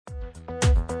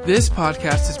This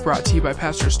podcast is brought to you by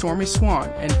Pastor Stormy Swann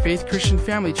and Faith Christian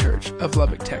Family Church of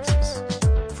Lubbock, Texas.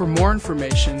 For more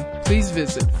information, please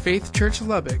visit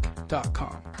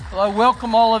faithchurchlubbock.com. Well, I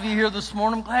welcome all of you here this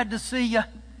morning. I'm glad to see you. If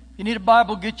you need a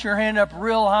Bible, get your hand up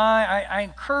real high. I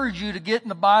encourage you to get in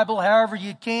the Bible however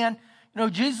you can. You know,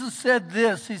 Jesus said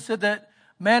this. He said that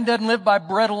man doesn't live by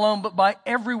bread alone, but by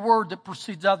every word that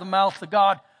proceeds out of the mouth of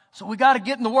God. So we got to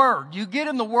get in the Word. You get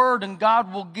in the Word and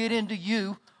God will get into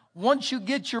you. Once you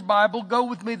get your Bible, go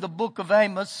with me to the book of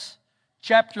Amos,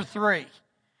 chapter 3.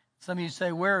 Some of you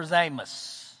say, where's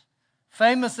Amos?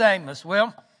 Famous Amos.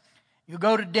 Well, you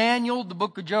go to Daniel, the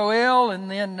book of Joel,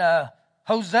 and then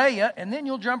Hosea, and then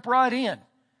you'll jump right in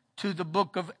to the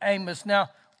book of Amos.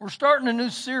 Now, we're starting a new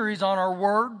series on our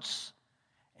words,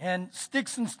 and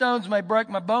sticks and stones may break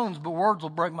my bones, but words will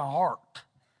break my heart.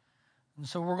 And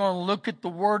so we're going to look at the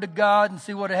Word of God and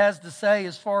see what it has to say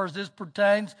as far as this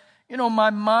pertains. You know, my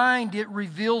mind, it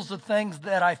reveals the things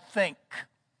that I think.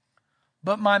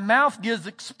 But my mouth gives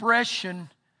expression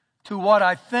to what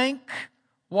I think,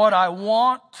 what I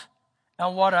want,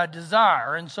 and what I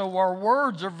desire. And so our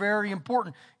words are very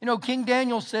important. You know, King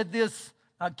David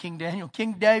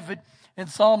in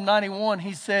Psalm 91,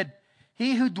 he said,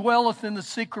 "He who dwelleth in the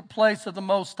secret place of the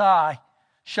Most High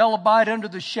shall abide under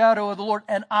the shadow of the Lord,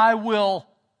 and I will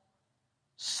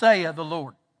say of the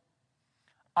Lord."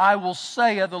 I will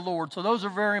say of the Lord. So those are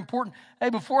very important. Hey,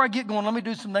 before I get going, let me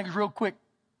do some things real quick.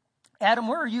 Adam,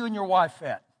 where are you and your wife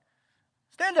at?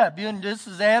 Stand up. This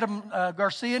is Adam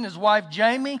Garcia and his wife,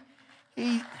 Jamie.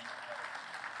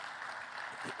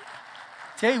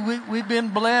 Tell you, we've been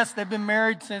blessed. They've been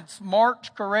married since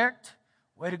March, correct?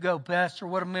 Way to go, Pastor.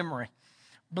 What a memory.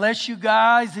 Bless you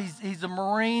guys. He's a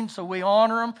Marine, so we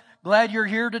honor him. Glad you're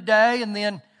here today. And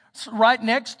then right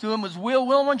next to him is Will.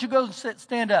 Will, why don't you go and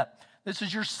stand up? This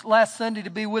is your last Sunday to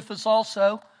be with us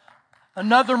also.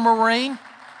 Another Marine.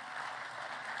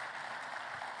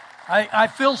 I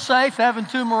feel safe having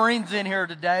two Marines in here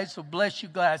today, so bless you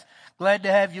guys. Glad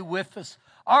to have you with us.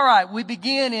 All right, we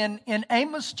begin in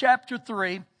Amos chapter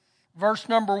 3, verse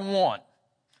number 1.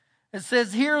 It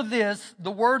says, "Hear this, the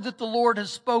word that the Lord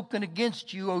has spoken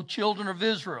against you, O children of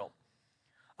Israel,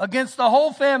 against the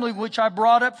whole family which I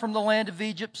brought up from the land of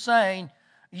Egypt, saying,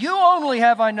 you only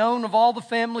have I known of all the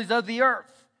families of the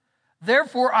earth.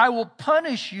 Therefore I will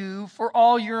punish you for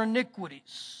all your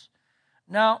iniquities."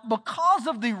 Now, because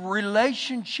of the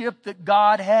relationship that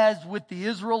God has with the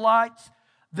Israelites,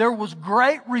 there was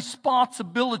great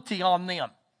responsibility on them.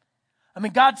 I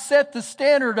mean, God set the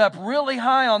standard up really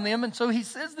high on them. And so he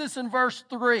says this in verse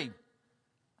 3.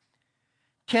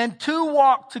 "Can two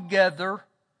walk together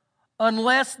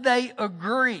unless they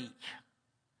agree?"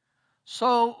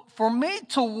 So for me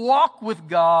to walk with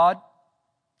God,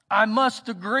 I must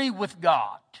agree with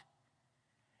God.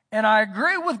 And I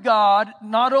agree with God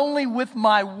not only with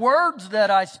my words that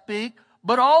I speak,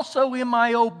 but also in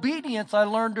my obedience I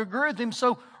learn to agree with Him.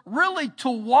 So really to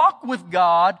walk with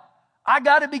God, I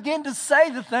got to begin to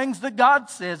say the things that God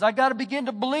says. I got to begin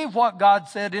to believe what God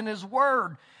said in His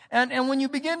Word. And when you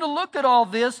begin to look at all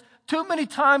this, too many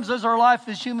times as our life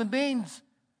as human beings,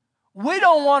 we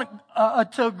don't want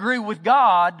to agree with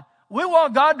God. We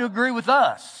want God to agree with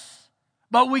us.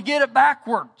 But we get it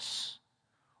backwards.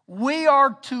 We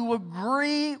are to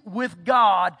agree with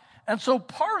God. And so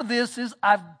part of this is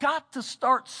I've got to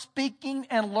start speaking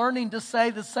and learning to say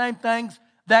the same things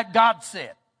that God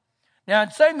said. Now,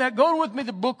 in saying that, go with me to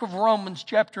the book of Romans,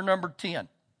 chapter number 10.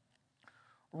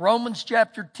 Romans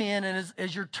chapter 10, and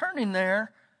as you're turning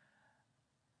there,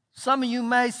 some of you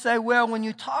may say, well, when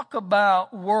you talk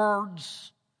about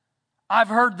words, I've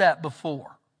heard that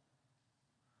before.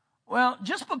 Well,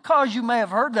 just because you may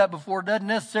have heard that before doesn't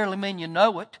necessarily mean you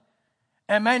know it,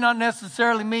 and may not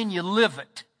necessarily mean you live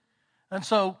it. And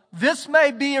so this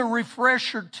may be a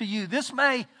refresher to you. This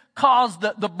may cause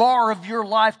the bar of your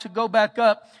life to go back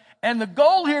up. And the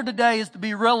goal here today is to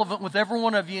be relevant with every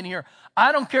one of you in here.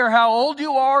 I don't care how old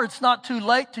you are. It's not too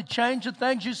late to change the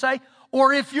things you say.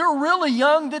 Or if you're really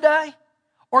young today,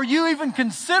 or you even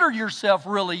consider yourself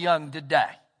really young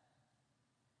today,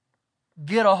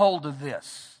 get a hold of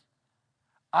this.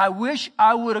 I wish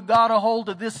I would have got a hold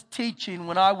of this teaching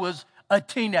when I was a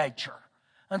teenager.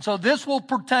 And so this will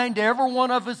pertain to every one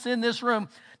of us in this room.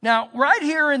 Now, right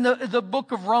here in the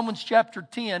book of Romans chapter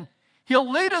 10, he'll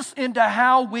lead us into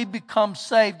how we become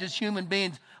saved as human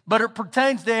beings, but it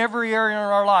pertains to every area in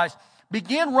our lives.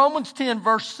 Begin Romans 10,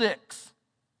 verse 6.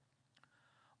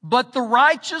 "But the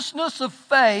righteousness of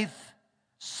faith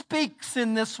speaks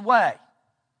in this way."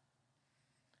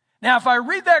 Now, if I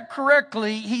read that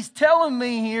correctly, he's telling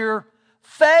me here,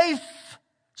 faith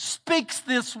speaks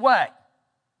this way.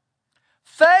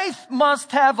 Faith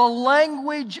must have a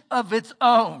language of its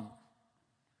own.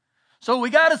 So we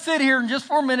got to sit here and just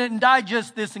for a minute and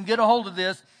digest this and get a hold of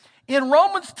this. In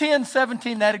Romans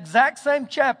 10:17, that exact same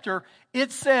chapter,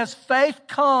 it says faith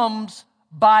comes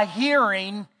by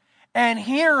hearing, and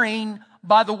hearing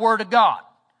by the Word of God.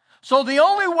 So the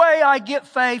only way I get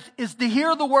faith is to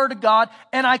hear the Word of God,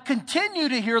 and I continue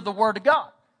to hear the Word of God.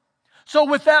 So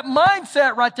with that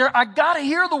mindset right there, I got to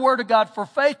hear the Word of God for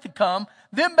faith to come.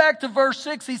 Then back to verse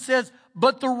 6, he says,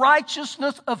 but the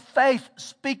righteousness of faith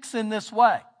speaks in this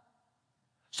way.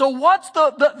 So what's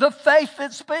the faith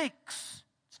that speaks?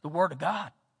 It's the Word of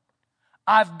God.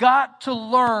 I've got to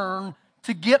learn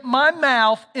to get my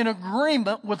mouth in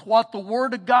agreement with what the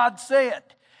Word of God said.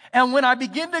 And when I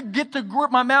begin to get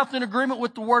my mouth in agreement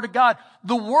with the Word of God,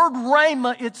 the word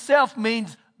rhema itself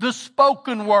means the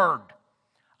spoken word.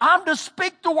 I'm to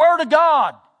speak the Word of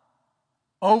God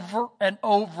over and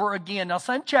over again. Now,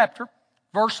 same chapter,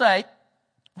 verse 8,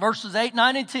 verses 8,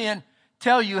 9, and 10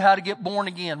 tell you how to get born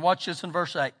again. Watch this in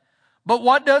verse 8. But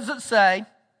what does it say?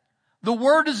 The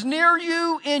word is near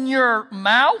you in your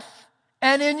mouth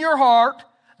and in your heart.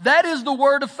 That is the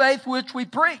word of faith which we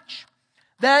preach.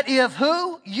 That if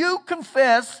you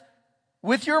confess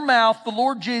with your mouth the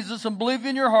Lord Jesus and believe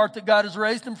in your heart that God has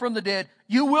raised him from the dead,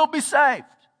 you will be saved.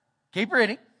 Keep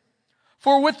reading.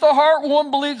 For with the heart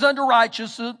one believes unto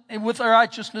righteousness, and with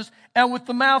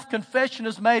the mouth confession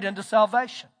is made unto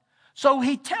salvation. So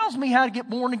he tells me how to get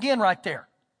born again right there.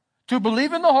 To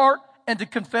believe in the heart and to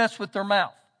confess with their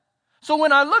mouth. So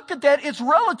when I look at that, it's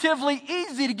relatively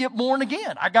easy to get born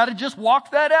again. I got to just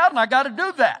walk that out, and I got to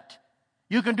do that.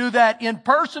 You can do that in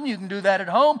person. You can do that at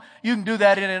home. You can do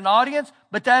that in an audience.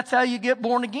 But that's how you get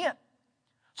born again.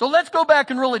 So let's go back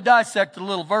and really dissect it a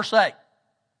little. Verse 8.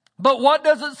 But what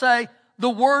does it say? The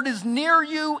word is near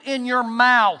you in your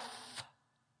mouth.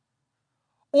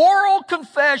 Oral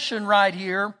confession right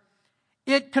here,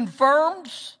 it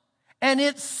confirms and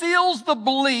it seals the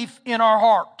belief in our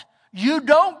heart. You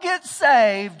don't get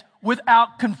saved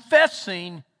without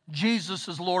confessing Jesus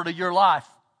as Lord of your life.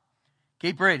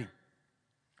 Keep reading.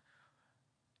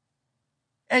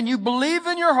 And you believe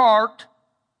in your heart,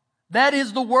 that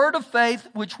is the word of faith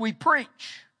which we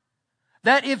preach.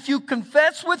 That if you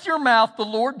confess with your mouth the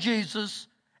Lord Jesus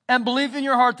and believe in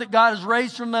your heart that God has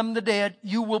raised from them the dead,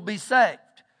 you will be saved.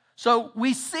 So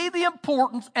we see the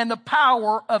importance and the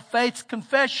power of faith's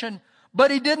confession, but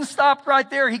he didn't stop right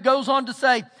there. He goes on to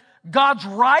say, God's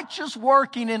righteous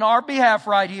working in our behalf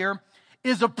right here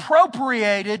is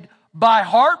appropriated by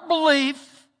heart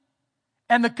belief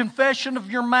and the confession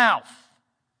of your mouth.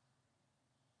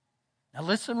 Now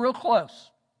listen real close.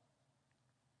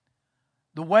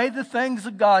 The way the things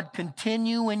of God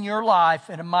continue in your life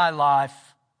and in my life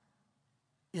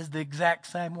is the exact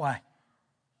same way.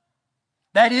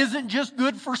 That isn't just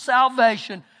good for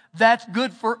salvation. That's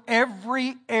good for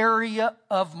every area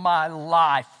of my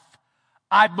life.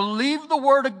 I believe the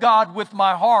Word of God with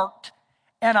my heart,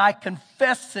 and I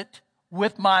confess it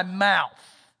with my mouth.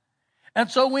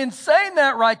 And so in saying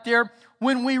that right there,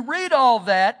 when we read all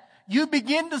that, you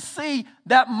begin to see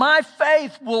that my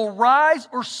faith will rise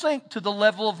or sink to the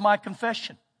level of my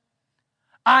confession.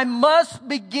 I must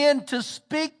begin to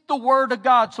speak the Word of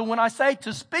God. So when I say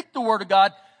to speak the Word of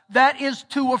God, that is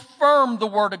to affirm the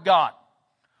Word of God.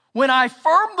 When I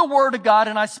affirm the Word of God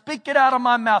and I speak it out of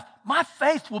my mouth, my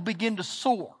faith will begin to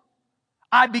soar.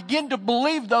 I begin to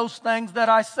believe those things that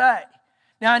I say.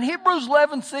 Now in Hebrews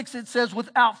 11:6 it says,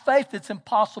 without faith it's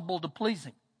impossible to please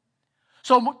Him.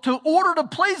 So in order to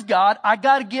please God, I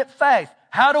got to get faith.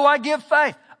 How do I get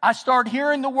faith? I start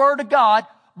hearing the Word of God,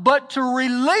 but to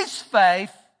release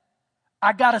faith,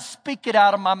 I got to speak it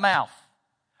out of my mouth.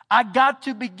 I got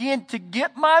to begin to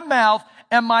get my mouth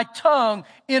and my tongue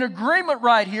in agreement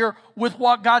right here with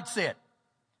what God said.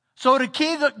 So the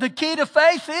key to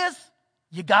faith is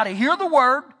you got to hear the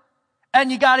Word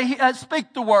and you got to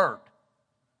speak the Word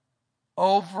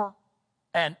over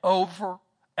and over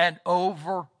and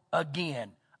over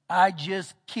again. I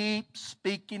just keep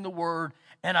speaking the Word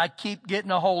and I keep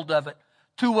getting a hold of it.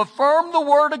 To affirm the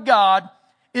Word of God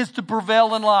is to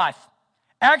prevail in life.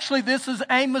 Actually, this is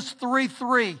Amos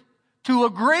 3:3. To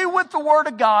agree with the Word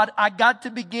of God, I got to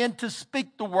begin to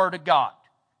speak the Word of God.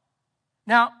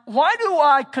 Now, why do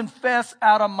I confess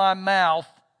out of my mouth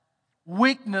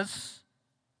weakness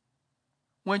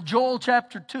when Joel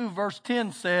chapter 2 verse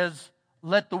 10 says,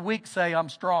 let the weak say I'm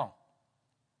strong?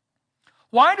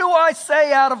 Why do I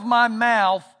say out of my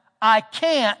mouth, I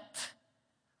can't,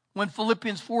 when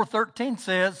Philippians 4:13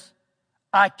 says,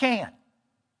 I can?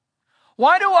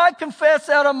 Why do I confess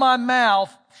out of my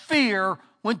mouth fear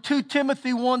when 2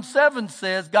 Timothy 1:7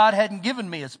 says, God hadn't given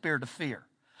me a spirit of fear.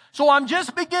 So I'm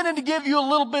just beginning to give you a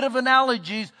little bit of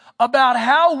analogies about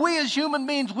how we as human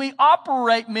beings, we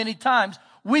operate many times.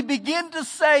 We begin to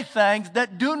say things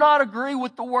that do not agree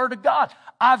with the Word of God.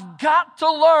 I've got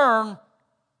to learn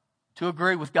to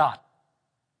agree with God.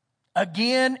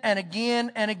 Again and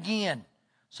again and again.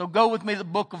 So go with me to the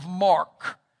book of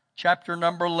Mark, chapter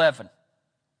number 11.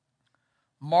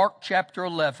 Mark chapter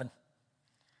 11.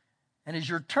 And as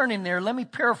you're turning there, let me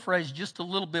paraphrase just a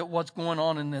little bit what's going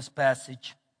on in this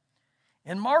passage.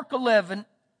 In Mark 11,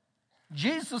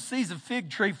 Jesus sees a fig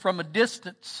tree from a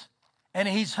distance, and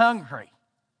he's hungry.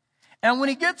 And when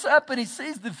he gets up and he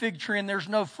sees the fig tree and there's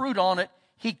no fruit on it,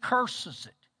 he curses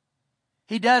it.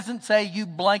 He doesn't say, you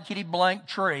blankety blank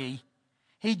tree.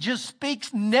 He just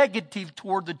speaks negative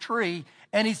toward the tree.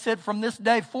 And he said, from this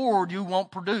day forward, you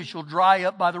won't produce. You'll dry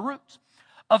up by the roots.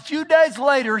 A few days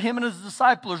later, him and his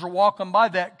disciples are walking by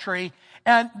that tree.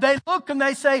 And they look and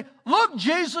they say, look,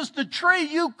 Jesus, the tree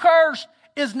you cursed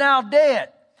is now dead.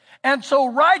 And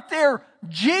so right there,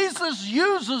 Jesus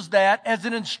uses that as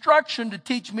an instruction to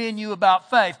teach me and you about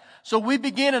faith. So we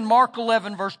begin in Mark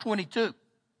 11, verse 22.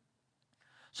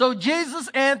 So Jesus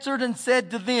answered and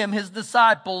said to them, his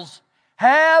disciples,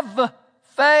 have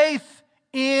faith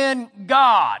in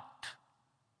God.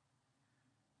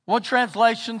 One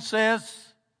translation says,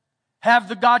 have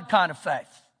the God kind of faith.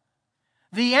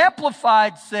 The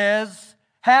Amplified says,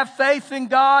 have faith in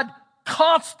God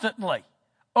constantly,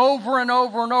 over and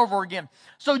over and over again.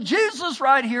 So Jesus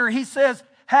right here, he says,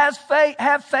 have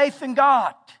faith in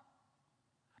God.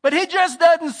 But he just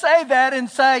doesn't say that and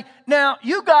say, now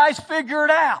you guys figure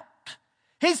it out.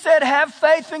 He said, have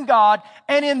faith in God.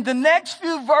 And in the next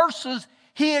few verses,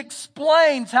 he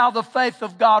explains how the faith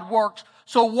of God works.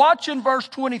 So watch in verse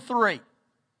 23.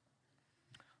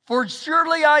 For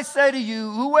surely I say to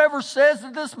you, whoever says to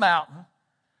this mountain,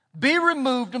 be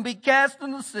removed and be cast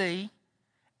in the sea,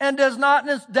 and does not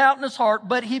doubt in his heart,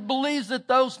 but he believes that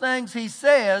those things he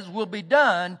says will be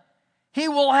done, he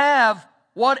will have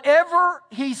whatever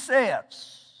he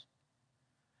says.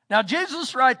 Now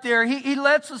Jesus right there, he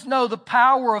lets us know the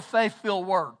power of faith-filled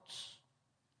words.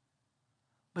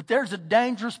 But there's a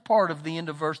dangerous part of the end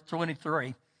of verse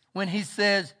 23 when he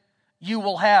says, you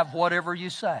will have whatever you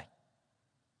say.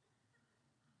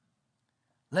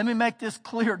 Let me make this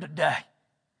clear today.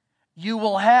 You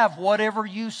will have whatever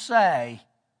you say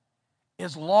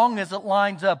as long as it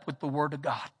lines up with the Word of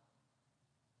God.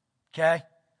 Okay?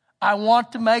 I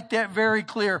want to make that very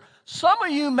clear. Some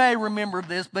of you may remember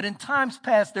this, but in times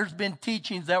past there's been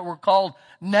teachings that were called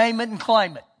name it and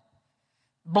claim it.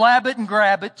 Blab it and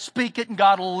grab it, speak it and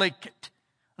God will lick it.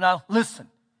 Now listen,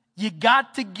 you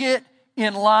got to get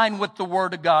in line with the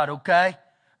Word of God, okay?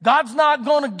 God's not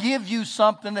going to give you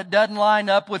something that doesn't line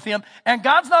up with Him. And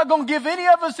God's not going to give any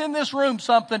of us in this room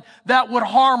something that would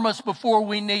harm us before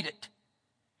we need it.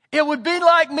 It would be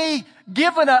like me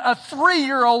giving a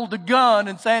 3-year-old a gun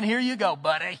and saying, here you go,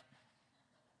 buddy.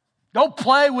 Go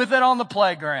play with it on the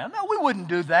playground. No, we wouldn't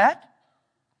do that.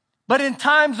 But in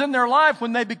times in their life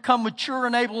when they become mature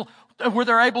and where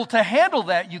they're able to handle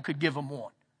that, you could give them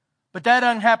one. But that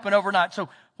doesn't happen overnight. So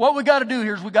what we got to do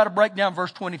here is we got to break down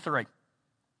verse 23.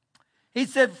 He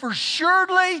said, for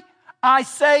surely I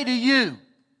say to you,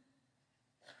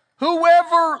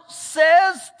 whoever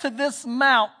says to this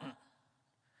mountain.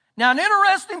 Now, an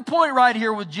interesting point right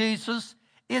here with Jesus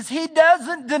is he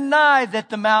doesn't deny that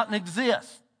the mountain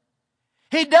exists.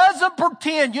 He doesn't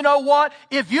pretend, you know what,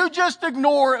 if you just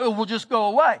ignore it, it will just go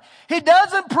away. He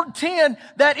doesn't pretend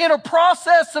that in a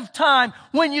process of time,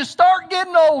 when you start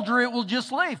getting older, it will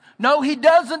just leave. No, he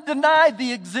doesn't deny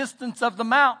the existence of the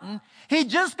mountain. He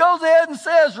just goes ahead and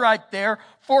says right there,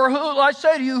 for who, I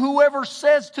say to you, whoever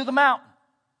says to the mountain.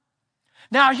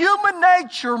 Now, human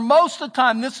nature, most of the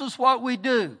time, this is what we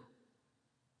do.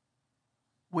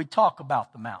 We talk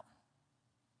about the mountain.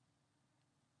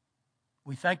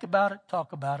 We think about it,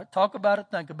 talk about it, talk about it,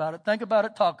 think about it, think about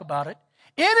it, talk about it.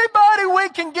 Anybody we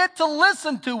can get to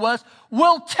listen to us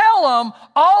will tell them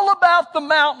all about the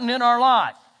mountain in our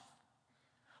life.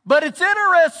 But it's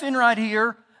interesting right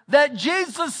here that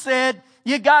Jesus said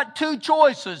you got two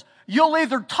choices. You'll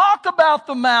either talk about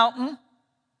the mountain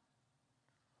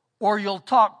or you'll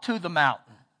talk to the mountain.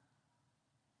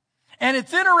 And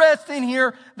it's interesting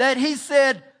here that he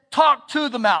said, talk to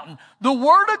the mountain. The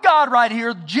Word of God right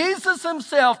here, Jesus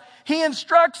himself, he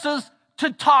instructs us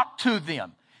to talk to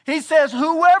them. He says,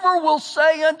 whoever will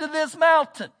say unto this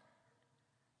mountain.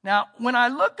 Now, when I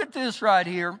look at this right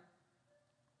here,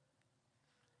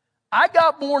 I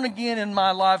got born again in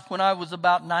my life when I was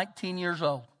about 19 years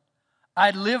old.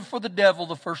 I'd lived for the devil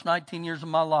the first 19 years of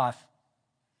my life.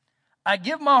 I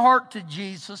give my heart to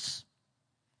Jesus,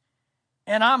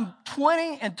 and I'm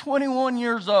 20 and 21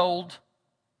 years old,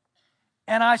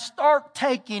 and I start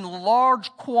taking large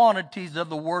quantities of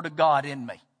the Word of God in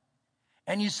me.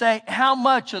 And you say, how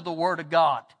much of the Word of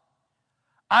God?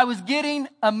 I was getting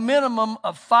a minimum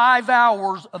of 5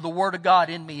 hours of the Word of God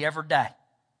in me every day.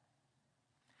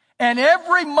 And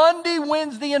every Monday,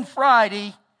 Wednesday, and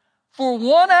Friday, for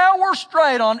 1 hour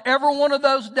straight on every one of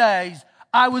those days,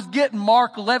 I was getting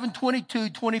Mark 11, 22,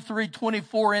 23,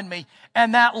 24 in me.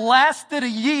 And that lasted a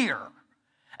year.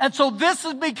 And so this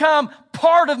has become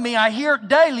part of me. I hear it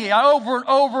daily, over and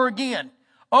over again,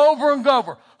 over and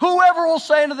over. Whoever will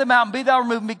say unto the mountain, be thou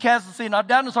removed and be cast into the sea, not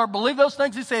doubt in his heart, believe those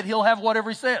things he said, he'll have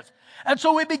whatever he says. And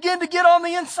so we begin to get on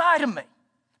the inside of me.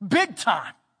 Big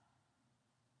time.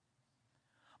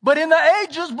 But in the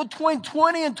ages between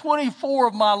 20 and 24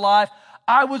 of my life,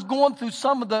 I was going through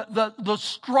some of the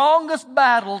strongest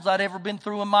battles I'd ever been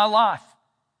through in my life.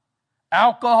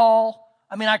 Alcohol.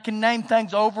 I can name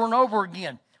things over and over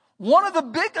again. One of the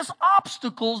biggest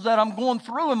obstacles that I'm going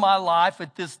through in my life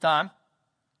at this time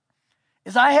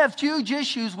is I have huge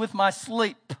issues with my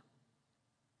sleep.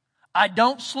 I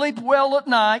don't sleep well at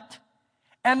night.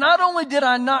 And not only did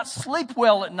I not sleep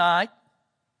well at night,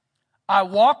 I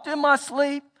walked in my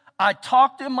sleep. I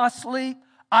talked in my sleep.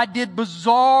 I did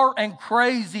bizarre and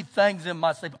crazy things in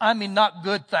my sleep. Not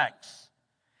good things.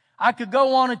 I could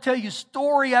go on and tell you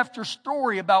story after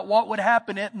story about what would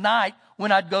happen at night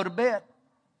when I'd go to bed.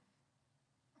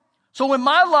 So in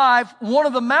my life, one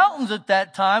of the mountains at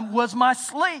that time was my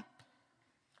sleep.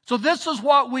 So this is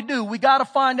what we do. We got to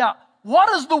find out, what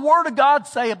does the Word of God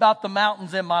say about the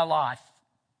mountains in my life?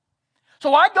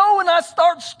 So I go and I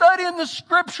start studying the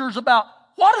scriptures about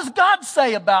what does God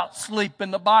say about sleep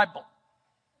in the Bible.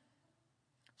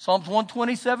 Psalms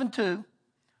 127:2,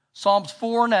 Psalms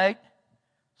 4 and 8,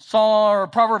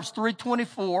 Proverbs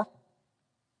 3:24.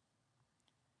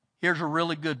 Here's a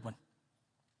really good one.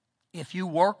 If you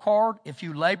work hard, if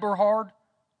you labor hard,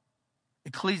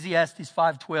 Ecclesiastes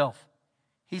 5:12.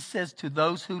 He says, to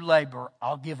those who labor,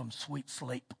 I'll give them sweet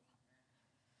sleep.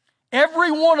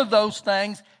 Every one of those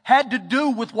things had to do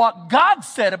with what God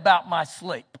said about my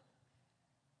sleep.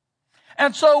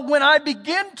 And so when I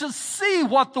begin to see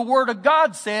what the Word of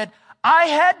God said, I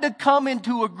had to come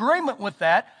into agreement with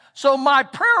that. So my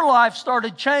prayer life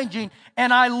started changing,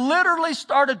 and I literally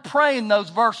started praying those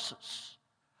verses.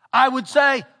 I would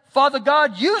say, Father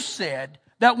God, you said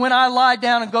that when I lie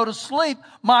down and go to sleep,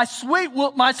 my sleep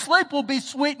will be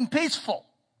sweet and peaceful.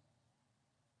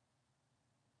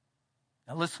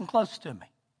 Now listen close to me.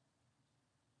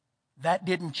 That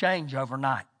didn't change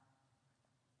overnight.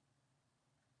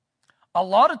 A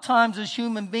lot of times as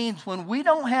human beings, when we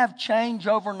don't have change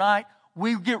overnight,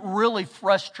 we get really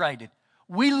frustrated.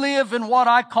 We live in what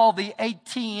I call the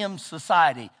ATM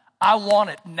society. I want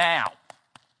it now.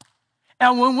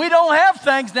 And when we don't have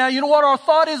things now, you know what our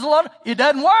thought is a lot? It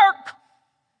doesn't work.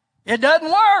 It doesn't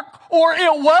work. Or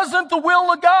it wasn't the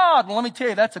will of God. Well, let me tell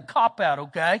you, that's a cop-out,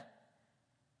 okay?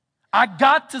 I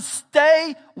got to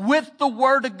stay with the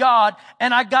Word of God,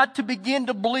 and I got to begin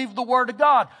to believe the Word of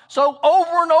God. So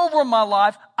over and over in my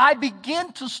life, I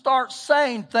begin to start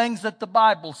saying things that the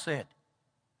Bible said.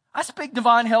 I speak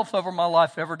divine health over my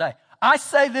life every day. I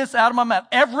say this out of my mouth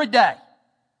every day.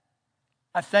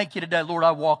 I thank you today, Lord,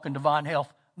 I walk in divine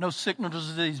health. No sickness or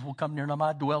disease will come near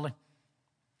my dwelling.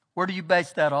 Where do you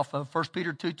base that off of? 1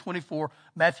 Peter 2:24,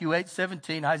 Matthew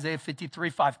 8:17, Isaiah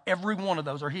 53:5. Every one of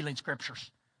those are healing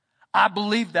scriptures. I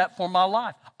believe that for my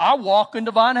life. I walk in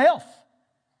divine health.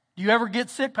 Do you ever get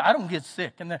sick? I don't get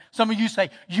sick. And some of you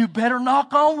say, you better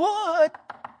knock on wood.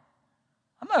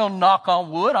 I'm not going to knock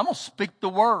on wood. I'm going to speak the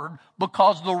word,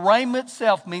 because the rhema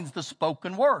itself means the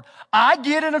spoken word. I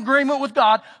get in agreement with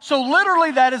God. So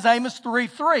literally that is Amos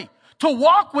 3:3. To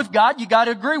walk with God, you got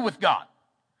to agree with God.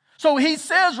 So he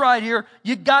says right here,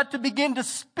 you got to begin to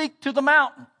speak to the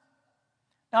mountain.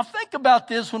 Now think about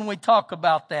this when we talk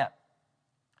about that.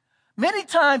 Many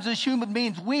times as human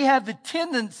beings, we have the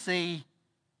tendency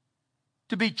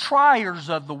to be triers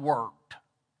of the word.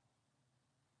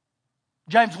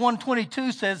 James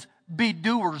 1:22 says, be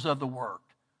doers of the word.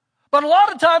 But a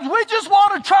lot of times we just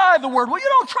want to try the word. Well, you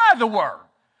don't try the word.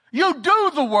 You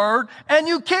do the word, and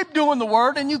you keep doing the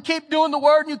word, and you keep doing the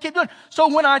word, and you keep doing it.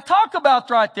 So when I talk about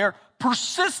right there,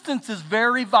 persistence is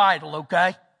very vital,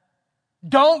 okay?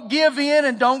 Don't give in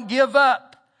and don't give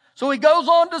up. So he goes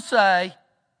on to say,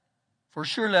 for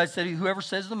surely I said, whoever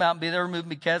says to the mountain, be there removed and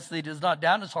be cast to the sea, does not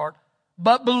doubt in his heart,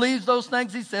 but believes those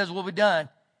things he says will be done,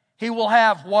 he will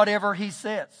have whatever he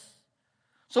says.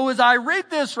 So as I read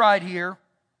this right here,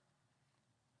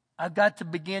 I've got to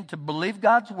begin to believe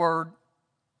God's word,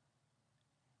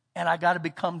 And I got to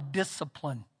become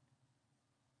disciplined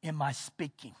in my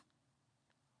speaking.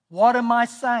 What am I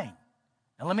saying?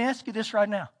 Now let me ask you this right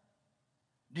now.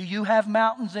 Do you have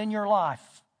mountains in your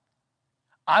life?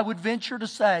 I would venture to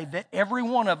say that every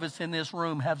one of us in this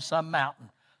room have some mountain.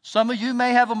 Some of you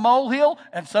may have a molehill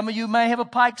and some of you may have a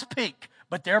Pikes Peak,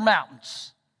 but they're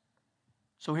mountains.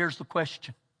 So here's the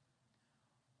question.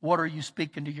 What are you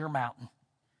speaking to your mountain?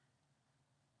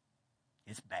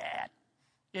 It's bad.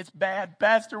 It's bad,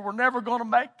 Pastor. We're never going to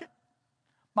make it.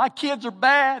 My kids are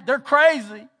bad. They're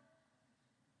crazy.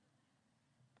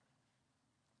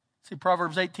 See,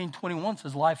 Proverbs 18:21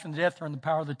 says, life and death are in the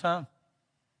power of the tongue.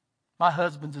 My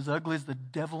husband's as ugly as the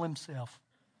devil himself.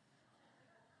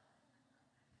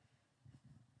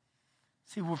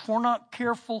 See, if we're not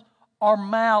careful, our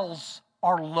mouths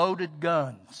are loaded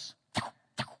guns.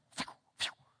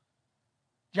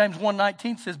 James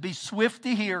 1:19 says, be swift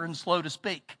to hear and slow to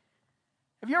speak.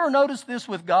 Have you ever noticed this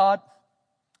with God?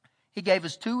 He gave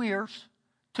us 2 ears,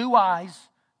 2 eyes,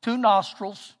 2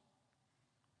 nostrils,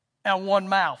 and 1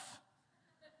 mouth.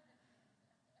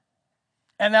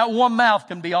 And that 1 mouth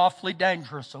can be awfully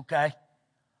dangerous, okay?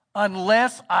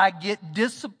 Unless I get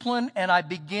disciplined and I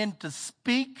begin to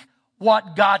speak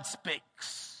what God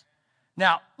speaks.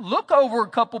 Now, look over a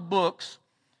couple books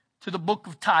to the book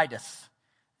of Titus.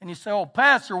 And you say, oh,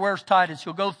 Pastor, where's Titus?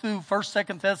 You'll go through 1st,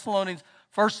 2nd Thessalonians,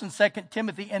 1st and 2nd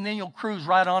Timothy, and then you'll cruise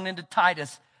right on into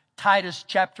Titus. Titus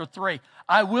chapter 3.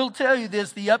 I will tell you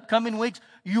this, the upcoming weeks,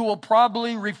 you will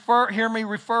probably hear me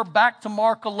refer back to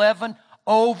Mark 11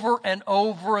 over and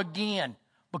over again.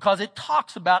 Because it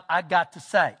talks about I got to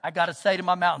say to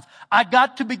my mountains. I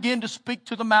got to begin to speak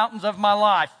to the mountains of my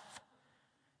life.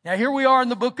 Now here we are in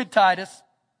the book of Titus,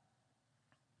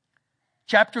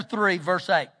 chapter 3, verse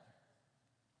 8.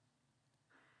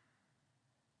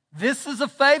 This is a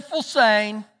faithful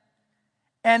saying,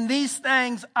 and these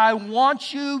things I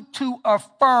want you to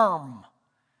affirm.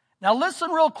 Now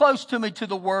listen real close to me to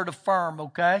the word affirm,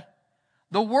 okay?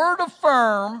 The word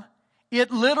affirm,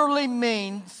 it literally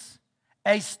means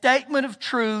a statement of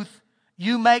truth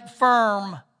you make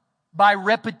firm by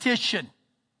repetition.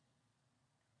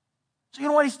 So you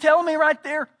know what he's telling me right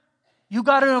there? You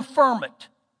got to affirm it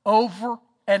over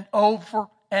and over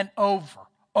and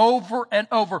over and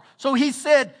over. So he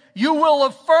said, you will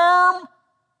affirm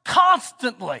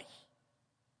constantly.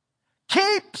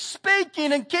 Keep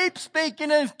speaking and keep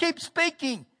speaking and keep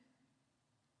speaking.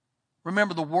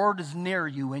 Remember, the word is near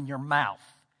you in your mouth.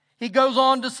 He goes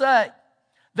on to say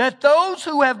that those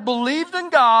who have believed in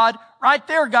God, right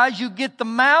there, guys, you get the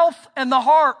mouth and the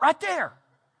heart right there.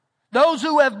 Those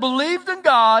who have believed in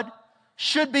God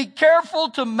should be careful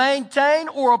to maintain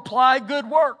or apply good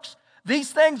works.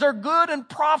 These things are good and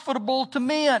profitable to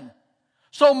men.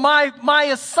 So my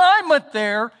assignment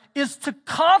there is to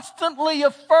constantly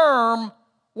affirm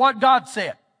what God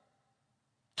said.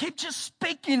 Keep just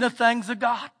speaking the things of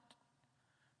God.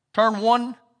 Turn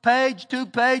 1 page, 2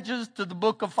 pages to the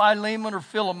book of Philemon or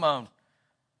Philemon.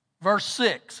 Verse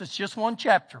 6. It's just 1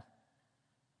 chapter.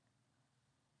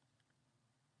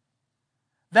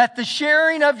 That the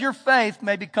sharing of your faith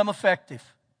may become effective.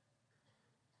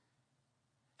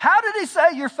 How did he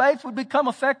say your faith would become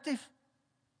effective?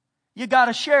 You got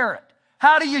to share it.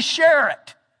 How do you share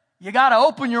it? You got to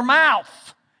open your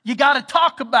mouth. You got to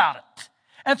talk about it.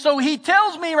 And so he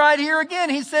tells me right here again,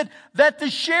 he said that the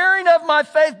sharing of my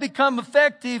faith become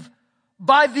effective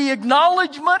by the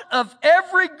acknowledgement of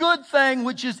every good thing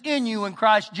which is in you in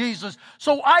Christ Jesus.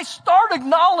 So I start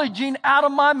acknowledging out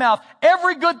of my mouth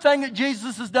every good thing that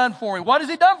Jesus has done for me. What has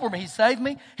he done for me? He saved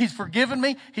me. He's forgiven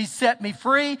me. He's set me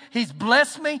free. He's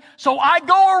blessed me. So I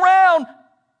go around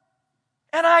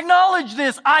and I acknowledge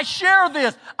this. I share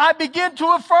this. I begin to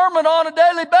affirm it on a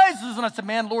daily basis. And I said,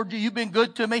 man, Lord, you've been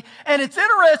good to me. And it's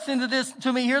interesting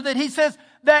to me here that he says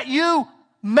that you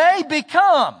may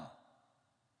become.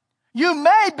 You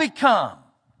may become.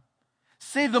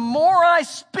 See, the more I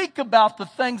speak about the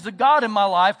things of God in my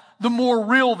life, the more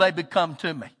real they become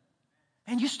to me.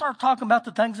 And you start talking about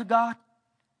the things of God.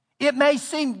 It may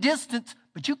seem distant,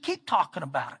 but you keep talking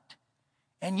about it.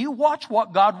 And you watch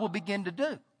what God will begin to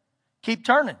do. Keep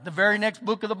turning. The very next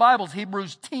book of the Bible is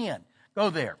Hebrews 10. Go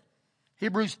there.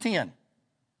 Hebrews 10.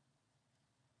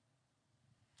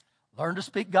 Learn to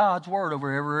speak God's word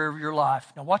over every area of your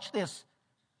life. Now watch this.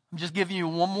 I'm just giving you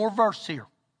one more verse here.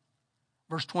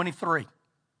 Verse 23.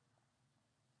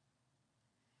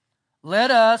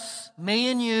 Let us, me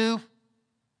and you,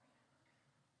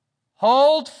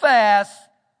 hold fast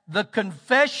the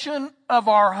confession of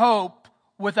our hope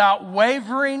without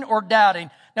wavering or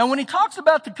doubting. Now, when he talks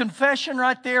about the confession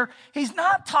right there, he's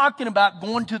not talking about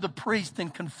going to the priest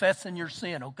and confessing your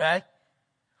sin, okay?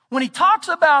 When he talks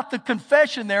about the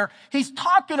confession there, he's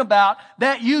talking about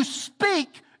that you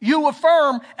speak, you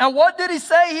affirm. And what did he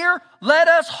say here? Let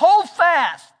us hold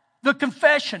fast the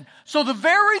confession. So the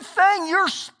very thing you're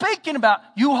speaking about,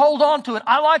 you hold on to it.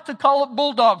 I like to call it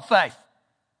bulldog faith.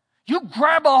 You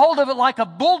grab a hold of it like a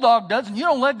bulldog does and you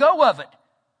don't let go of it.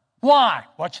 Why?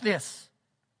 Watch this.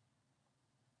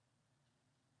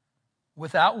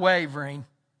 Without wavering,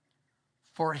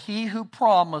 for he who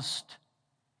promised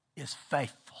is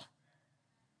faithful.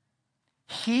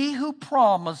 He who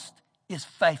promised is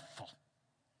faithful.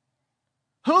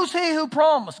 Who's he who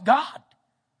promised? God.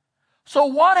 So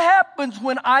what happens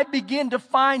when I begin to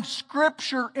find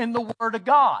Scripture in the Word of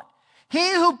God?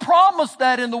 He who promised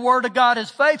that in the Word of God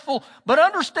is faithful, but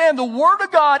understand the Word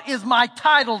of God is my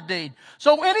title deed.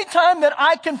 So anytime that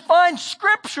I can find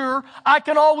Scripture, I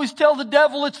can always tell the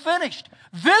devil it's finished.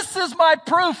 This is my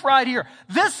proof right here.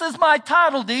 This is my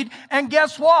title deed. And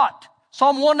guess what?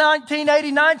 Psalm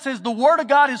 119:89 says the Word of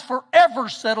God is forever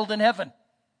settled in heaven.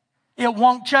 It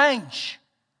won't change.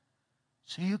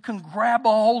 So you can grab a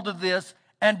hold of this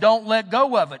and don't let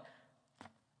go of it.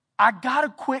 I got to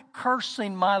quit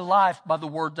cursing my life by the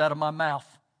words out of my mouth.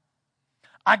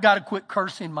 I got to quit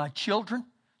cursing my children.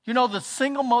 You know, the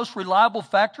single most reliable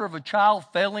factor of a child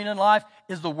failing in life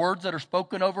is the words that are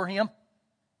spoken over him.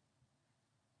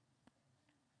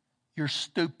 You're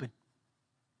stupid.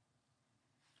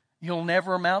 You'll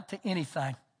never amount to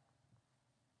anything.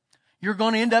 You're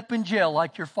going to end up in jail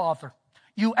like your father.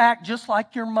 You act just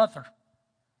like your mother.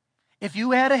 If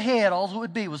you had a head, all it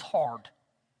would be was hard.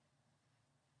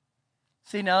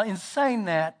 See, now, in saying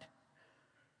that,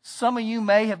 some of you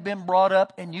may have been brought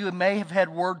up and you may have had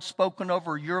words spoken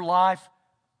over your life.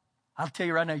 I'll tell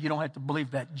you right now, you don't have to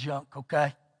believe that junk,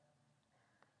 okay?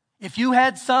 If you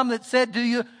had some that said to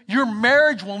you, your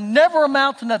marriage will never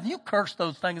amount to nothing, you curse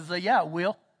those things and say, yeah, it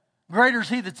will. Greater is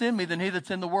he that's in me than he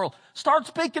that's in the world. Start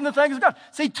speaking the things of God.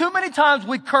 See, too many times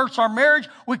we curse our marriage,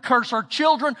 we curse our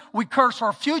children, we curse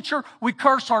our future, we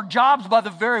curse our jobs by the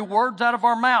very words out of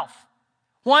our mouth.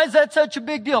 Why is that such a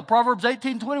big deal? Proverbs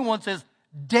 18:21 says,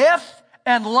 death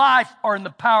and life are in the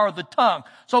power of the tongue.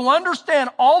 So understand,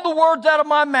 all the words out of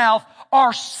my mouth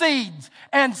are seeds.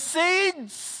 And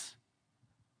seeds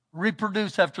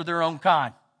reproduce after their own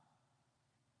kind.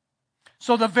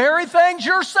 So the very things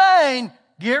you're saying,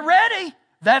 get ready.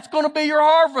 That's going to be your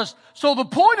harvest. So the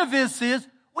point of this is,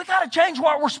 we got to change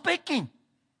what we're speaking.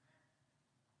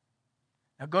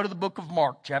 Now go to the book of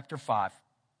Mark, chapter 5.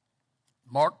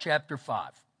 Mark chapter 5.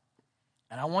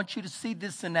 And I want you to see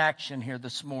this in action here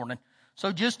this morning.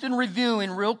 So just in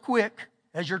reviewing real quick,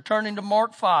 as you're turning to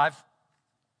Mark 5,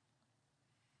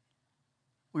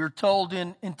 we are told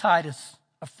in Titus,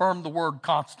 affirm the word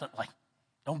constantly.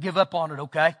 Don't give up on it,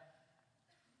 okay?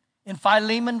 In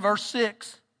Philemon, verse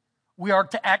 6, we are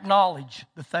to acknowledge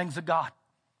the things of God.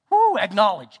 Woo,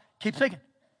 acknowledge. Keep thinking.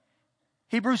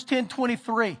 Hebrews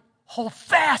 10:23, hold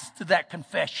fast to that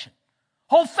confession.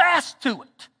 Hold fast to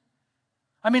it.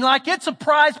 I mean, like it's a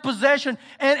prized possession.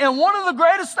 And one of the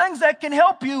greatest things that can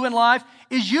help you in life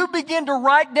is you begin to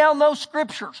write down those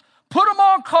scriptures. Put them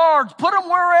on cards. Put them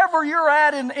wherever you're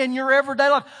at in your everyday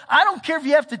life. I don't care if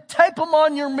you have to tape them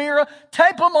on your mirror,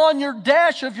 tape them on your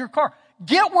dash of your car.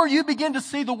 Get where you begin to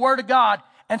see the Word of God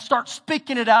and start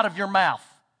speaking it out of your mouth.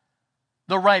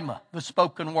 The rhema, the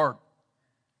spoken word.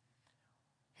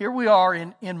 Here we are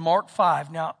in Mark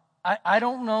 5. Now, I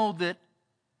don't know that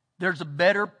there's a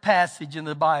better passage in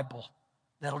the Bible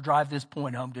that'll drive this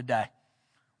point home today.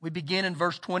 We begin in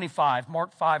verse 25,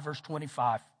 Mark 5, verse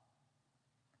 25.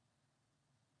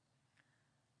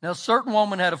 Now, a certain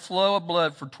woman had a flow of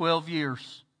blood for 12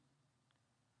 years,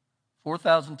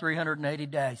 4,380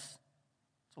 days.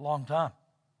 It's a long time.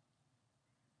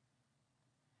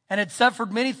 And had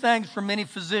suffered many things from many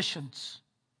physicians.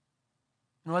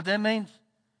 You know what that means?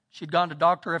 She'd gone to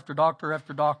doctor after doctor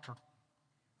after doctor.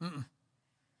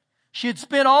 She had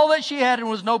spent all that she had and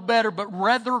was no better, but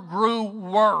rather grew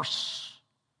worse.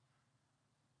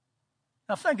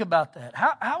 Now think about that.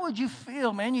 How would you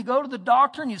feel, man? You go to the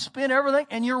doctor and you spend everything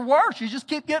and you're worse. You just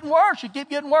keep getting worse. You keep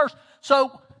getting worse.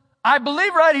 So I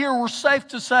believe right here we're safe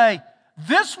to say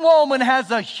this woman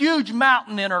has a huge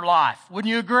mountain in her life. Wouldn't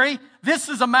you agree? This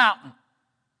is a mountain.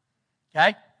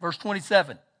 Okay? Verse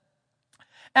 27.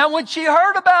 And when she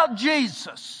heard about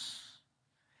Jesus,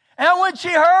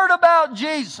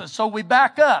 so we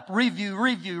back up, review,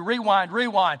 rewind.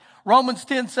 Romans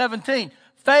 10:17.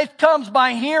 Faith comes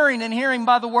by hearing and hearing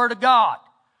by the Word of God.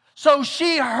 So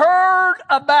she heard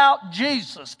about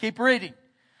Jesus. Keep reading.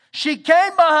 She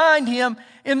came behind him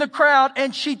in the crowd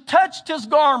and she touched his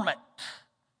garment.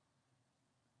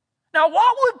 Now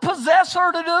what would possess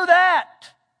her to do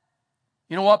that?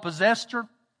 You know what possessed her?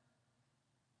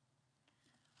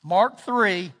 Mark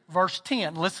 3, verse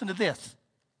 10. Listen to this.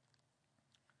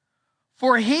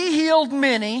 For he healed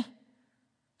many,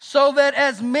 so that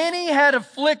as many had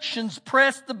afflictions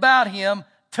pressed about him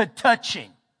to touch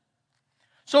him.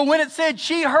 So when it said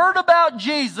she heard about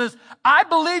Jesus, I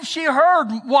believe she heard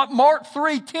what Mark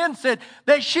 3:10 said,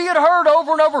 that she had heard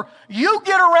over and over, you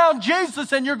get around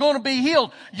Jesus and you're going to be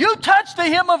healed. You touch the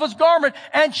hem of his garment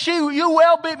and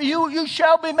you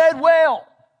shall be made well.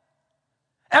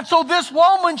 And so this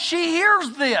woman, she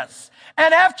hears this.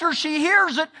 And after she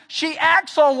hears it, she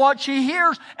acts on what she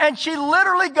hears, and she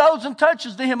literally goes and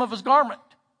touches the hem of his garment.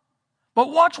 But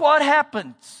watch what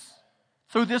happens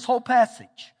through this whole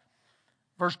passage.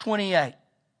 Verse 28.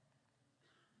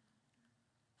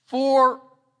 For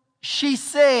she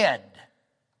said,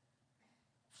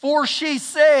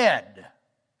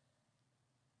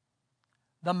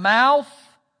 the mouth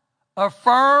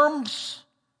affirms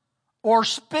or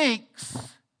speaks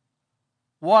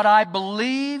what I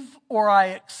believe or I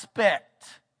expect.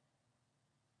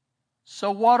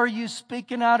 So what are you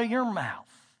speaking out of your mouth?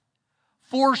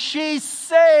 For she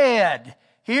said,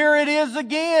 here it is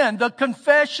again, the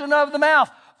confession of the mouth.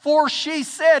 For she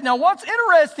said. Now what's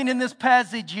interesting in this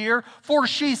passage here, for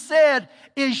she said,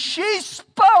 is she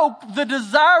spoke the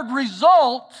desired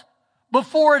result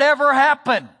before it ever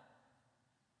happened.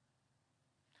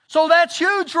 So that's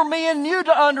huge for me and you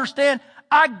to understand.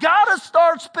 I gotta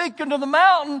start speaking to the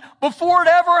mountain before it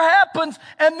ever happens.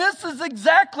 And this is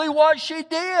exactly what she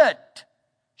did.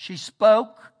 She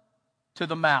spoke to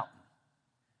the mountain.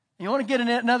 You want to get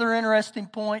another interesting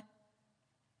point?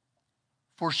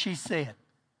 For she said.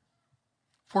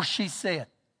 For she said.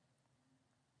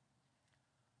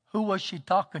 Who was she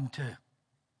talking to?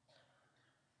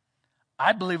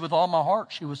 I believe with all my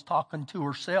heart she was talking to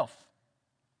herself.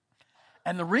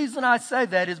 And the reason I say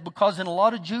that is because in a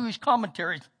lot of Jewish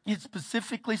commentaries, it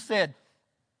specifically said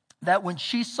that when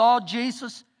she saw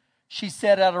Jesus, she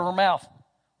said out of her mouth,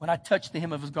 when I touch the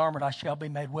hem of his garment, I shall be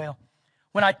made well.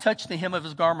 When I touch the hem of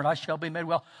his garment, I shall be made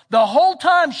well. The whole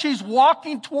time she's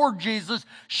walking toward Jesus,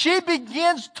 she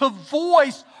begins to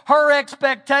voice her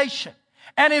expectation.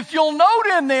 And if you'll note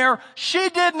in there, she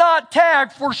did not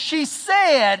tag, for she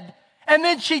said, and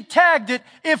then she tagged it,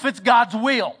 if it's God's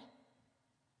will.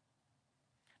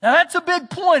 Now that's a big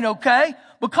point, okay?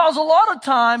 Because a lot of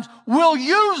times we'll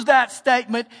use that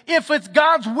statement, if it's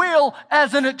God's will,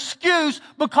 as an excuse,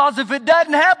 because if it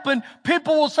doesn't happen,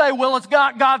 people will say, well, it's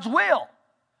not God's will.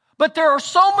 But there are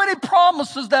so many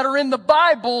promises that are in the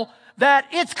Bible that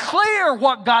it's clear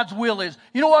what God's will is.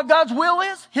 You know what God's will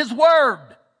is? His Word.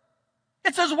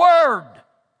 It's His Word.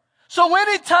 So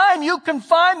anytime you can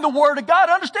find the Word of God,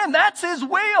 understand that's His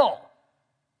will.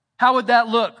 How would that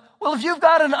look? Well, if you've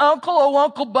got an uncle,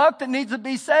 Uncle Buck, that needs to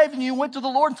be saved, and you went to the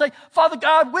Lord and say, Father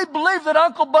God, we believe that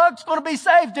Uncle Buck's going to be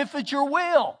saved if it's your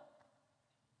will.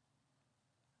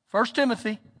 1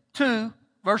 Timothy 2,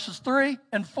 verses 3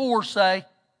 and 4 say,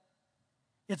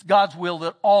 it's God's will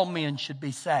that all men should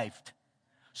be saved.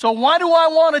 So why do I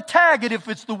want to tag it if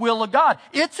it's the will of God?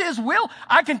 It's His will.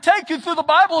 I can take you through the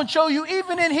Bible and show you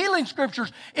even in healing scriptures.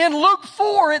 In Luke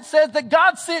 4, it says that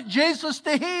God sent Jesus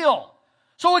to heal.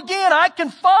 So again, I can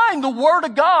find the Word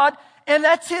of God, and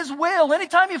that's His will.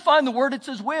 Anytime you find the Word, it's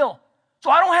His will.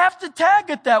 So I don't have to tag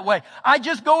it that way. I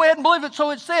just go ahead and believe it. So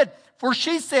it said, for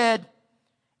she said,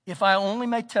 if I only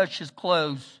may touch His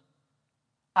clothes,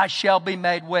 I shall be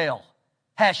made well.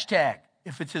 Hashtag,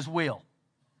 if it's His will.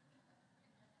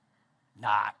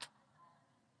 Not.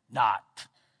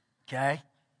 Okay?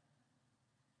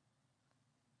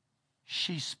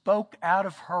 She spoke out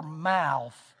of her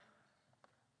mouth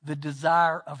the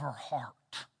desire of her heart.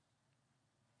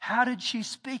 How did she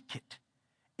speak it?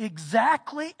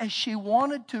 Exactly as she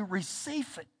wanted to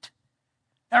receive it.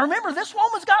 Now remember, this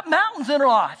woman's got mountains in her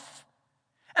life.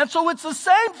 And so it's the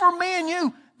same for me and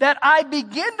you, that I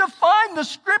begin to find the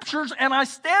scriptures and I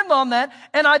stand on that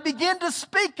and I begin to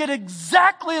speak it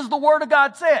exactly as the Word of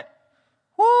God said.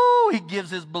 Woo, He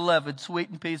gives His beloved sweet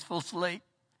and peaceful sleep.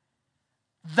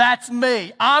 That's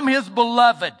me. I'm His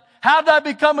beloved. How did I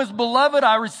become His beloved?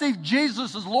 I received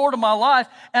Jesus as Lord of my life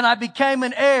and I became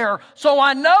an heir. So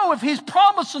I know if He's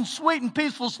promising sweet and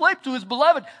peaceful sleep to His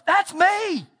beloved, that's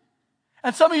me.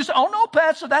 And some of you say, oh no,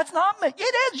 Pastor, that's not me.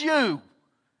 It is you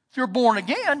if you're born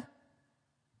again.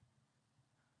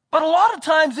 But a lot of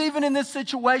times, even in this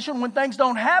situation, when things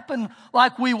don't happen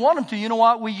like we want them to, you know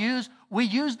what we use? We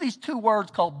use these two words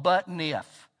called but and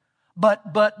if.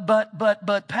 But,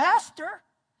 Pastor,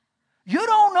 you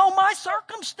don't know my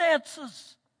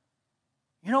circumstances.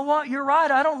 You know what? You're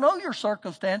right. I don't know your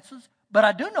circumstances, but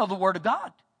I do know the Word of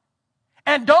God.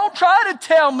 And don't try to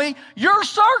tell me your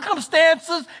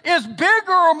circumstances is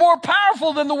bigger or more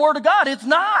powerful than the Word of God. It's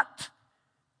not.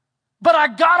 But I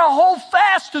got to hold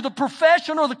fast to the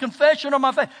profession or the confession of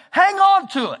my faith. Hang on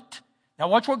to it. Now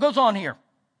watch what goes on here.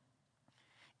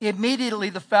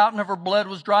 Immediately the fountain of her blood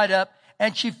was dried up,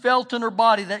 and she felt in her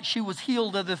body that she was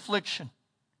healed of the affliction.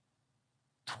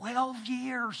 12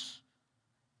 years.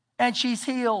 And she's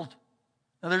healed.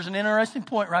 Now there's an interesting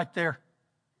point right there.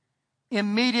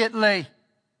 Immediately.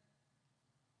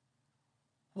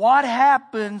 What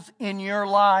happens in your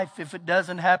life if it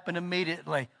doesn't happen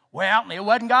immediately? Well, it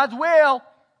wasn't God's will.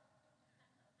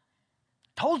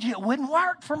 Told you it wouldn't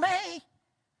work for me.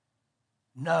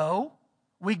 No.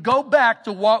 We go back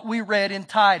to what we read in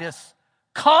Titus.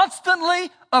 Constantly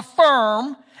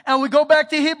affirm, and we go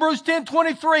back to Hebrews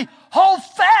 10:23. Hold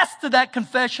fast to that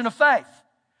confession of faith.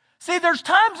 See, there's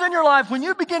times in your life when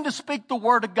you begin to speak the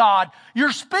Word of God,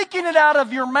 you're speaking it out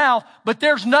of your mouth, but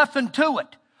there's nothing to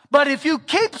it. But if you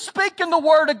keep speaking the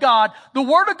Word of God,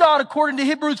 according to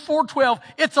Hebrews 4:12,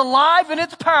 it's alive and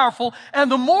it's powerful. And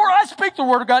the more I speak the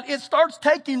Word of God, it starts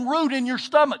taking root in your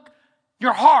stomach,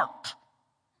 your heart.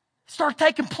 Start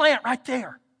taking plant right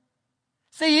there.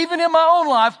 See, even in my own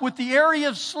life, with the area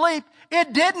of sleep,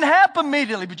 it didn't happen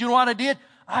immediately. But you know what I did?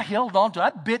 I held on to it. I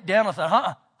bit down. I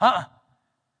thought,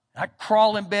 I'd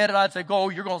crawl in bed and I'd say, oh,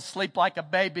 you're going to sleep like a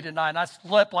baby tonight. And I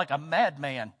slept like a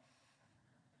madman.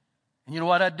 And you know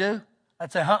what I'd do?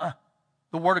 I'd say,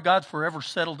 the Word of God's forever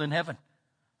settled in heaven.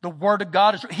 The Word of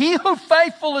God is, He who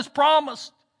faithful is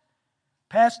promised.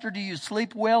 Pastor, do you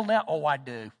sleep well now? Oh, I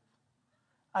do.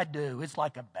 I do. It's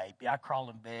like a baby. I crawl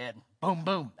in bed. Boom,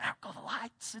 boom. Out go the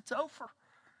lights. It's over.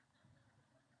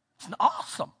 It's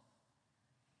awesome.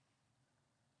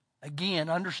 Again,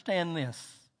 understand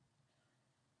this.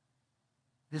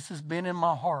 This has been in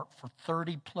my heart for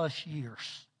 30 plus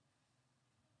years.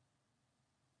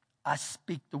 I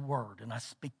speak the Word, and I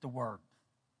speak the Word.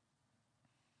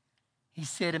 He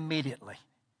said immediately.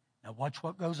 Now watch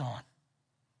what goes on.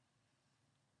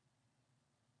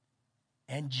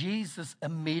 And Jesus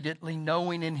immediately,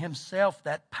 knowing in himself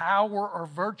that power or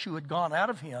virtue had gone out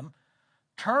of him,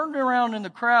 turned around in the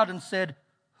crowd and said,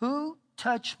 who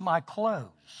touched my clothes?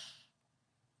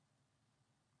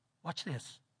 Watch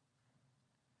this.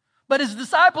 But his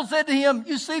disciples said to him,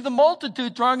 you see the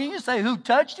multitude thronging, you say, who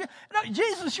touched you? No,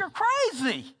 Jesus, you're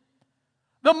crazy.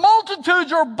 The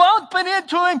multitudes are bumping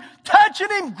into him, touching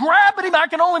him, grabbing him. I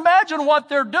can only imagine what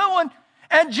they're doing.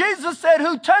 And Jesus said,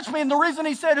 who touched me? And the reason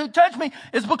he said, who touched me,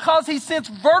 is because he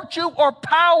sensed virtue or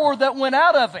power that went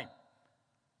out of him.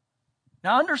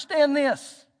 Now understand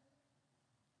this.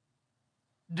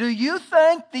 Do you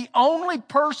think the only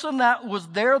person that was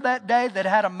there that day that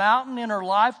had a mountain in her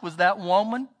life was that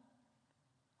woman?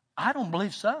 I don't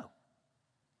believe so.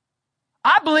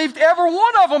 I believed every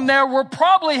one of them there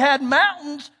probably had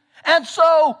mountains. And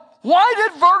so why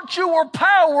did virtue or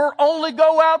power only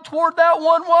go out toward that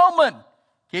one woman?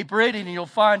 Keep reading and you'll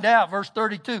find out. Verse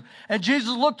 32. And Jesus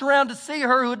looked around to see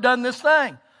her who had done this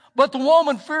thing. But the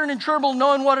woman, fearing and trembling,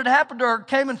 knowing what had happened to her,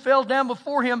 came and fell down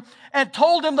before him and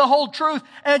told him the whole truth.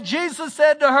 And Jesus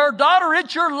said to her, daughter,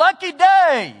 it's your lucky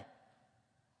day.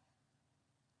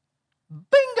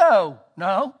 Bingo.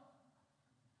 No.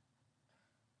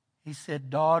 He said,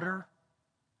 daughter,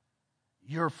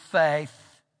 your faith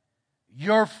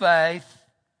has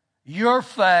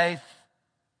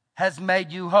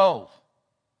made you whole.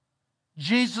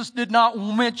 Jesus did not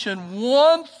mention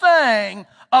one thing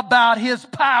about his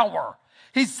power.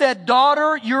 He said,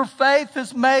 daughter, your faith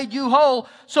has made you whole.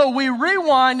 So we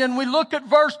rewind and we look at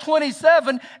verse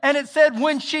 27, and it said,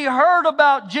 when she heard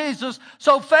about Jesus,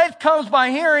 so faith comes by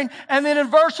hearing. And then in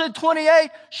verse 28,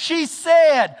 she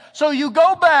said, so you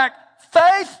go back,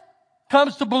 faith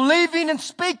comes to believing and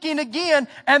speaking again.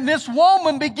 And this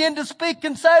woman began to speak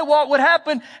and say what would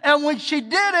happen. And when she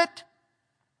did it,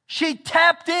 she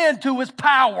tapped into his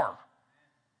power.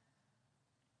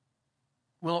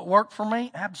 Will it work for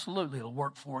me? Absolutely, it'll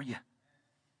work for you.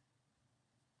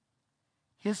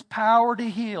 His power to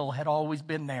heal had always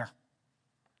been there.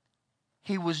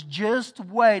 He was just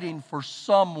waiting for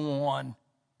someone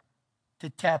to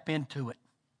tap into it.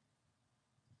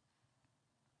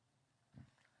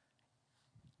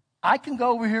 I can go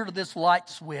over here to this light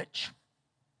switch.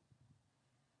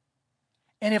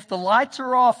 And if the lights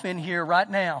are off in here right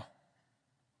now,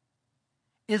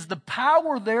 is the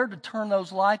power there to turn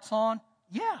those lights on?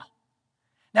 Yeah.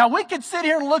 Now we could sit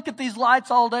here and look at these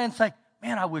lights all day and say,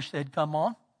 man, I wish they'd come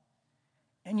on.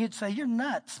 And you'd say, you're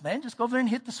nuts, man. Just go over there and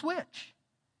hit the switch.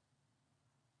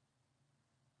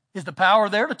 Is the power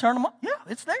there to turn them on? Yeah,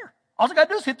 it's there. All I got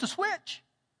to do is hit the switch.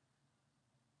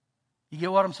 You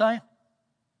get what I'm saying?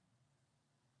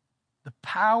 the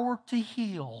power to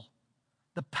heal,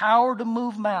 the power to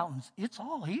move mountains, it's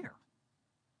all here.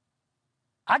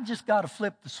 I just got to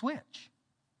flip the switch.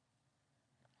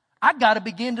 I got to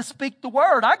begin to speak the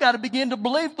word. I got to begin to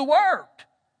believe the word.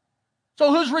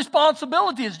 So whose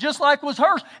responsibility is just like it was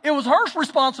hers? It was her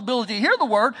responsibility to hear the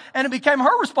word, and it became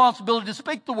her responsibility to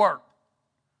speak the word.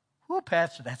 Ooh,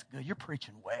 Pastor, that's good. You're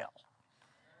preaching well.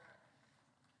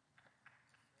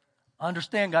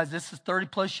 Understand, guys, this is 30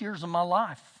 plus years of my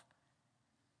life.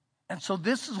 And so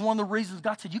this is one of the reasons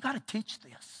God said, you got to teach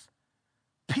this.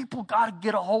 People got to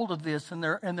get a hold of this in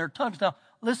their tongues. Now,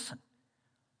 listen,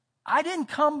 I didn't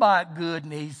come by it good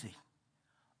and easy.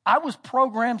 I was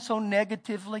programmed so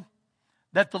negatively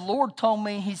that the Lord told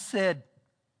me, He said,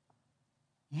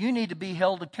 you need to be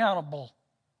held accountable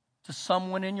to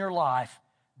someone in your life,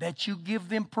 that you give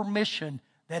them permission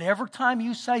that every time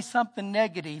you say something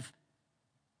negative,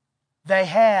 they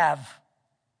have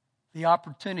the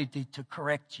opportunity to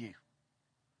correct you.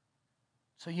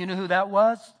 So you know who that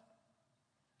was?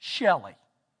 Shelley.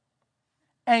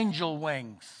 Angel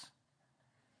wings.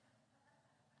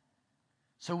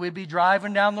 So we'd be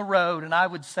driving down the road and I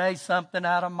would say something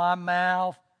out of my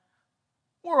mouth.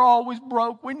 We're always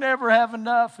broke. We never have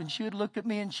enough. And she would look at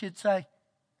me and she'd say,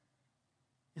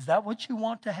 is that what you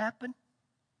want to happen?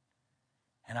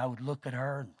 And I would look at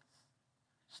her and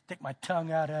stick my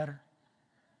tongue out at her.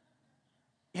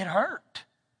 It hurt.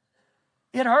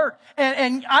 It hurt.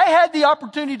 And I had the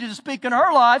opportunity to speak in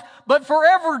her life, but for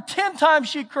every 10 times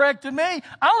she corrected me,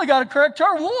 I only got to correct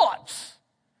her once.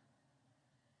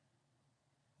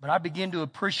 But I began to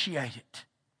appreciate it.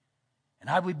 And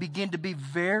I would begin to be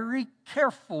very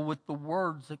careful with the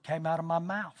words that came out of my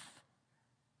mouth.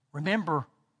 Remember,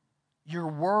 your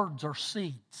words are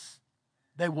seeds.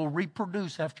 They will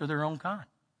reproduce after their own kind.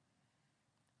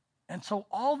 And so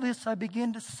all this I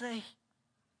began to see.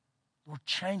 Lord,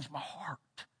 change my heart.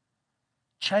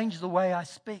 Change the way I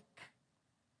speak.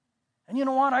 And you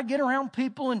know what? I get around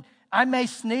people and I may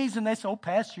sneeze and they say, oh,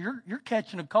 Pastor, you're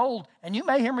catching a cold. And you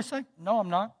may hear me say, no, I'm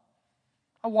not.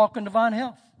 I walk in divine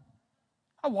health.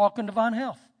 I walk in divine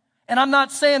health. And I'm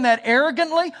not saying that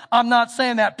arrogantly. I'm not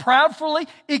saying that proudly,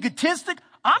 egotistic.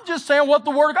 I'm just saying what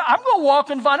the Word of God. I'm going to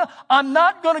walk in divine health. I'm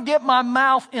not going to get my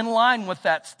mouth in line with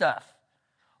that stuff.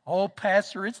 Oh,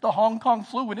 Pastor, it's the Hong Kong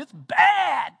flu and it's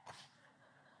bad.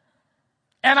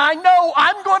 And I know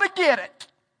I'm going to get it.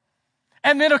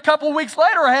 And then a couple of weeks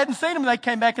later, I hadn't seen them. They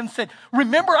came back and said,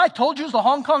 remember I told you it was the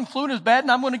Hong Kong flu and it's bad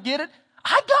and I'm going to get it?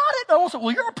 I got it. And I said,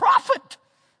 well, you're a prophet.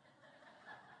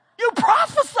 You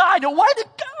prophesied it. Way to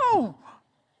go.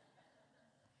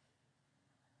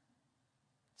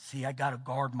 See, I got to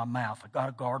guard my mouth. I got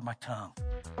to guard my tongue.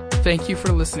 Thank you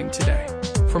for listening today.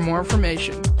 For more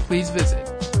information, please visit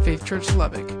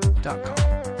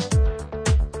faithchurchlubbock.com.